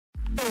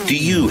Do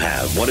you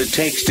have what it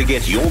takes to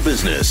get your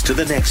business to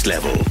the next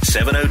level?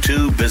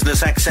 702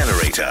 Business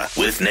Accelerator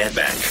with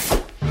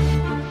Nedbank.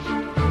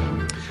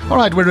 All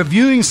right, we're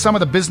reviewing some of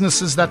the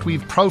businesses that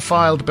we've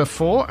profiled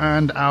before,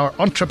 and our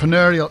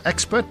entrepreneurial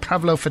expert,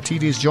 Pavlo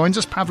Fatidis, joins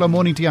us. Pavlo,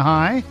 morning to you.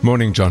 Hi.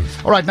 Morning, John.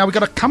 All right, now we've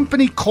got a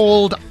company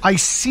called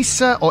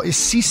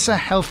Isisa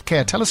Health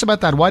Care. Tell us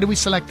about that. Why do we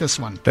select this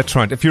one? That's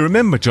right. If you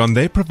remember, John,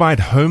 they provide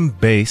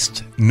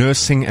home-based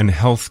nursing and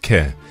health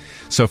care.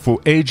 So for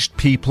aged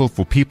people,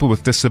 for people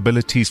with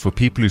disabilities, for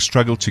people who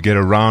struggle to get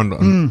around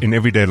in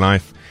everyday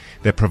life,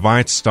 they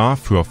provide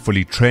staff who are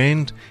fully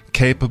trained,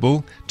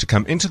 capable to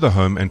come into the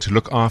home and to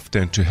look after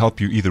and to help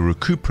you either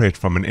recuperate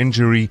from an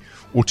injury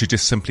or to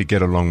just simply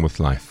get along with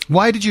life.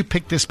 Why did you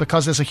pick this?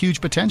 Because there's a huge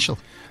potential.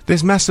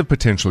 There's massive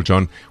potential,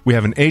 John. We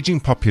have an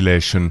aging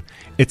population.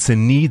 It's a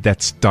need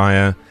that's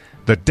dire.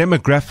 The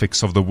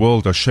demographics of the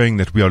world are showing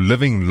that we are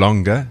living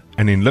longer,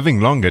 and in living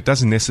longer, it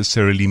doesn't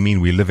necessarily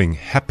mean we're living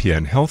happier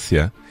and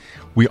healthier.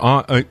 We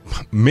are,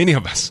 many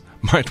of us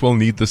might well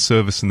need this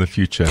service in the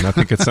future, and I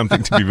think it's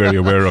something to be very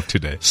aware of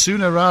today.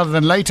 Sooner rather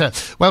than later.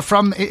 Well,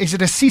 is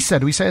it Isisa?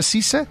 Do we say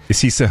Isisa?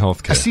 Isisa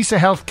Health Care. Isisa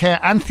Health Care.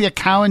 Anthea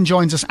Cowan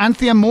joins us.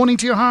 Anthea, morning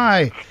to you.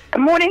 Hi.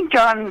 Good morning,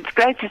 John. It's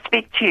great to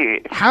speak to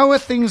you. How are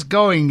things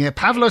going?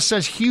 Pavlo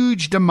says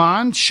huge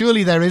demand.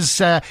 Surely there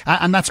is,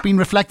 and that's been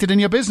reflected in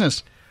your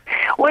business.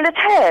 Well, it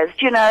has.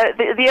 You know,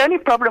 the only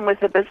problem with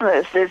the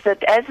business is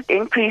that as it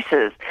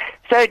increases,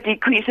 so it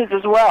decreases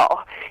as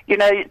well. You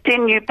know,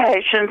 10 new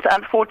patients,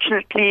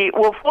 fortunately,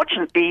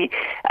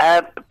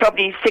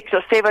 probably 6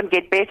 or 7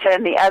 get better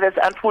and the others,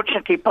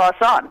 unfortunately, pass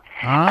on.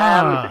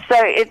 So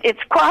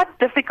it's quite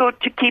difficult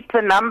to keep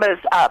the numbers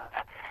up.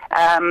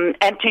 And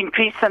to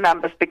increase the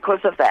numbers because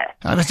of that.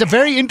 That's a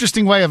very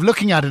interesting way of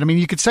looking at it. I mean,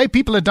 you could say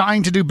people are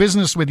dying to do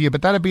business with you,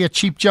 but that'd be a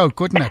cheap joke,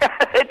 wouldn't it?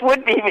 It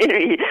would be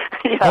very.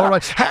 Yeah. All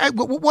right.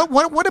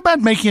 What about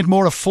making it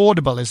more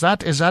affordable? Is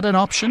that an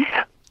option?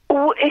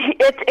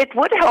 It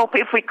would help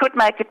if we could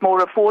make it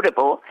more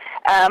affordable.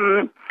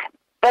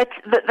 But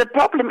the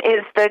problem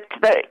is that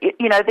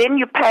then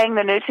you're paying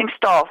the nursing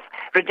staff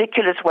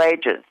ridiculous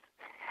wages.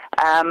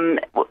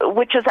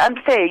 Which is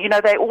unfair. You know,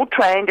 they're all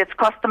trained. It's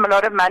cost them a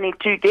lot of money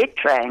to get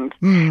trained,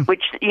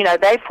 which,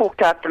 they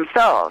forked out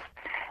themselves.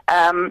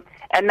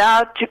 And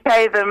now to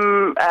pay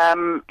them,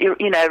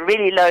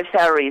 really low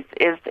salaries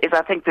is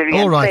I think, very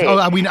unfair. All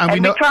right. We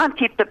try and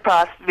keep the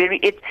price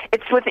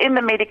it's within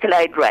the medical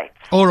aid rates.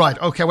 All right.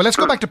 Okay. Well, let's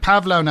go back to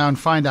Pavlo now and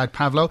find out,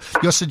 Pavlo,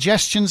 your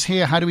suggestions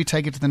here. How do we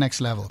take it to the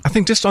next level? I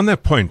think just on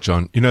that point,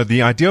 John,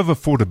 the idea of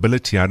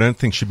affordability, I don't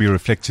think should be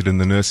reflected in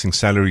the nursing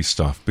salary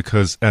staff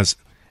because, as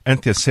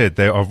Anthea said,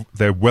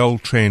 they're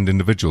well-trained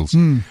individuals.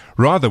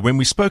 Rather, when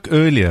we spoke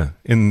earlier,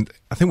 I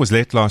think it was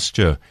late last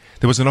year,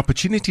 there was an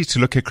opportunity to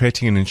look at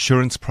creating an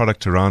insurance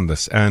product around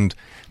this, and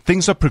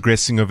things are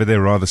progressing over there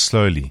rather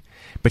slowly.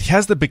 But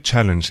here's the big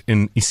challenge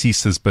in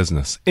Isisa's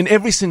business. In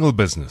every single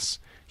business,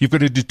 you've got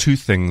to do 2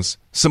 things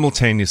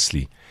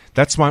simultaneously.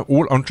 That's why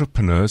all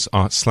entrepreneurs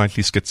are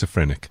slightly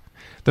schizophrenic.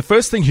 The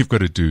first thing you've got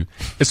to do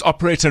is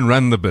operate and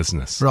run the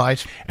business.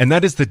 Right. And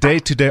that is the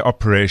day-to-day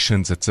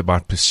operations. It's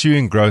about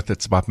pursuing growth.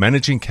 It's about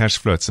managing cash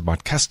flow. It's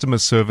about customer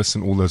service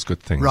and all those good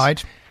things.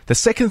 Right. The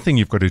second thing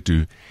you've got to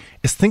do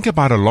is think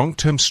about a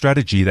long-term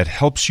strategy that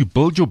helps you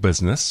build your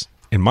business,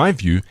 in my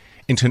view,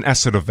 into an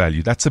asset of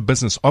value. That's a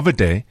business of a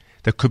day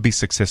that could be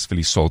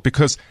successfully sold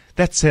because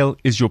that sale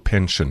is your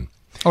pension.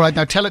 All right,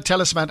 now tell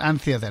us about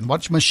Anthea then.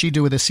 What must she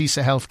do with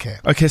Isisa Health Care?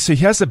 Okay, so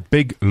here's a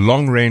big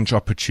long-range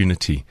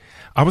opportunity.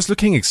 I was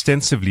looking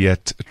extensively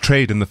at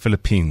trade in the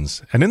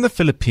Philippines. And in the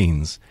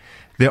Philippines,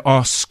 there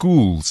are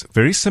schools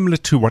very similar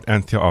to what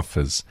Anthea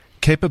offers,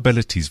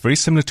 capabilities very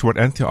similar to what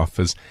Anthea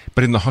offers,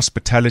 but in the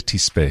hospitality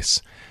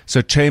space.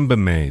 So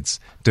chambermaids,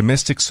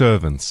 domestic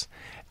servants.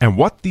 And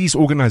what these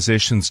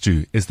organizations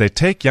do is they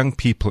take young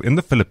people in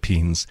the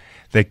Philippines,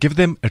 they give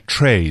them a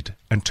trade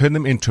and turn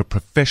them into a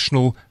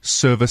professional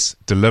service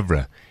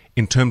deliverer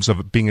in terms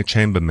of being a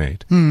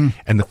chambermaid. And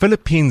the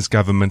Philippines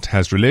government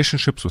has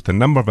relationships with a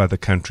number of other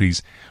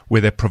countries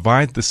where they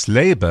provide this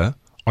labor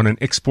on an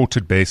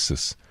exported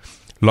basis.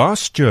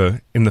 Last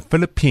year in the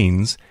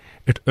Philippines,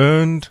 it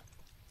earned,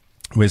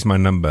 where's my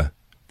number?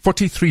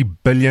 43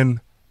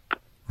 billion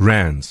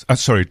dollars.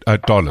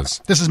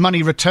 This is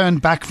money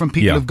returned back from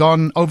people who've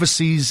gone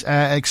overseas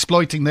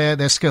exploiting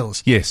their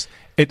skills. Yes.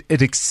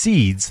 It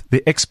exceeds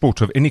the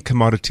export of any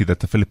commodity that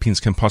the Philippines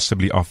can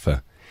possibly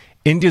offer.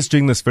 India's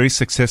doing this very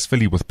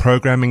successfully with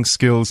programming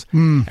skills,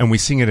 and we're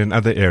seeing it in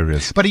other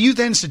areas. But are you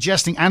then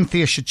suggesting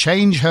Anthea should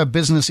change her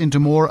business into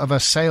more of a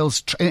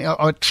sales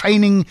or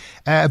training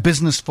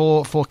business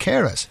for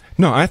carers?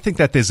 No, I think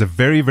that there's a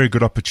very, very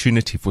good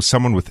opportunity for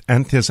someone with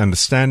Anthea's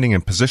understanding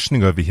and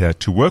positioning over here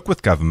to work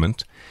with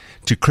government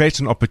to create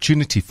an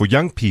opportunity for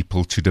young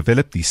people to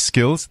develop these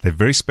skills, they're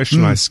very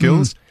specialized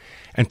skills,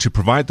 and to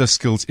provide those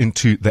skills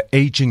into the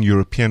aging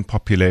European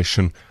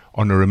population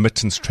on a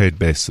remittance trade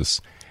basis.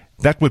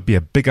 That would be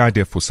a big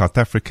idea for South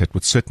Africa. It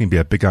would certainly be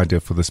a big idea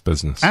for this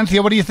business.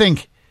 Anthea, what do you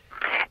think?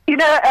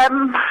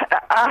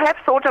 I have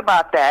thought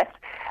about that.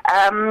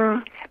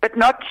 but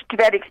not to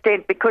that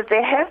extent, because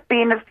there have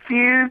been a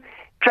few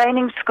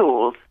training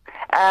schools,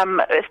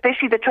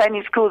 especially the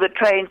training school that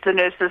trains the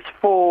nurses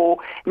for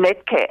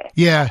Netcare,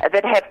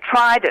 that have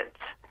tried it,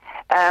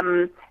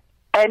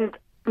 and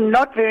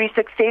not very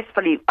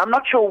successfully. I'm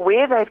not sure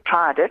where they've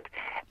tried it,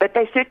 but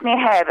they certainly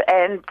have.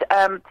 And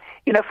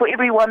for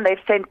everyone they've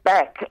sent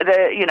back,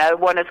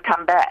 one has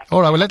come back.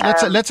 All right. Well,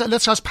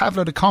 let's ask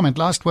Pavlo to comment.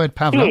 Last word,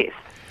 Pavlo. Yes.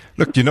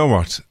 Look, you know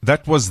what?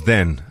 That was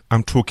then.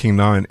 I'm talking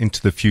now and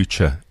into the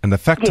future. And the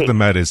fact of the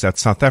matter is that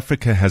South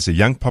Africa has a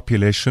young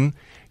population.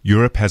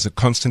 Europe has a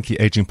constantly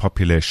aging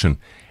population.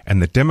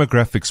 And the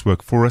demographics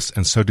work for us,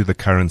 and so do the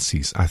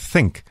currencies. I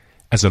think,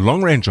 as a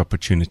long-range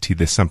opportunity,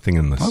 there's something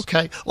in this.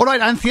 Okay. All right,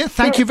 Anthea,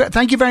 thank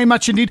you very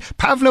much indeed.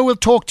 Pavlo will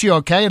talk to you,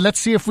 okay? And let's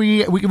see if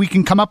we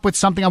can come up with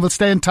something. I will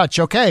stay in touch,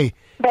 okay?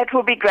 That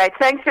will be great.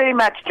 Thanks very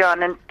much,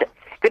 John, and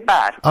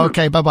goodbye.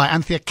 Okay, bye-bye.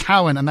 Anthea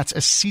Cowan, and that's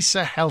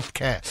Isisa Health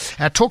Care.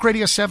 Talk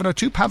Radio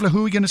 702. Pavlo, who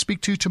are we going to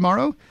speak to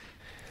tomorrow?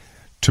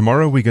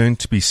 Tomorrow we're going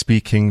to be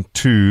speaking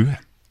to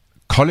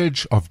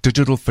College of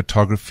Digital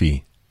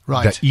Photography,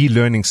 the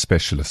e-learning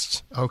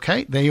specialists.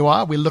 Okay, there you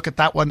are. We'll look at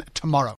that one tomorrow.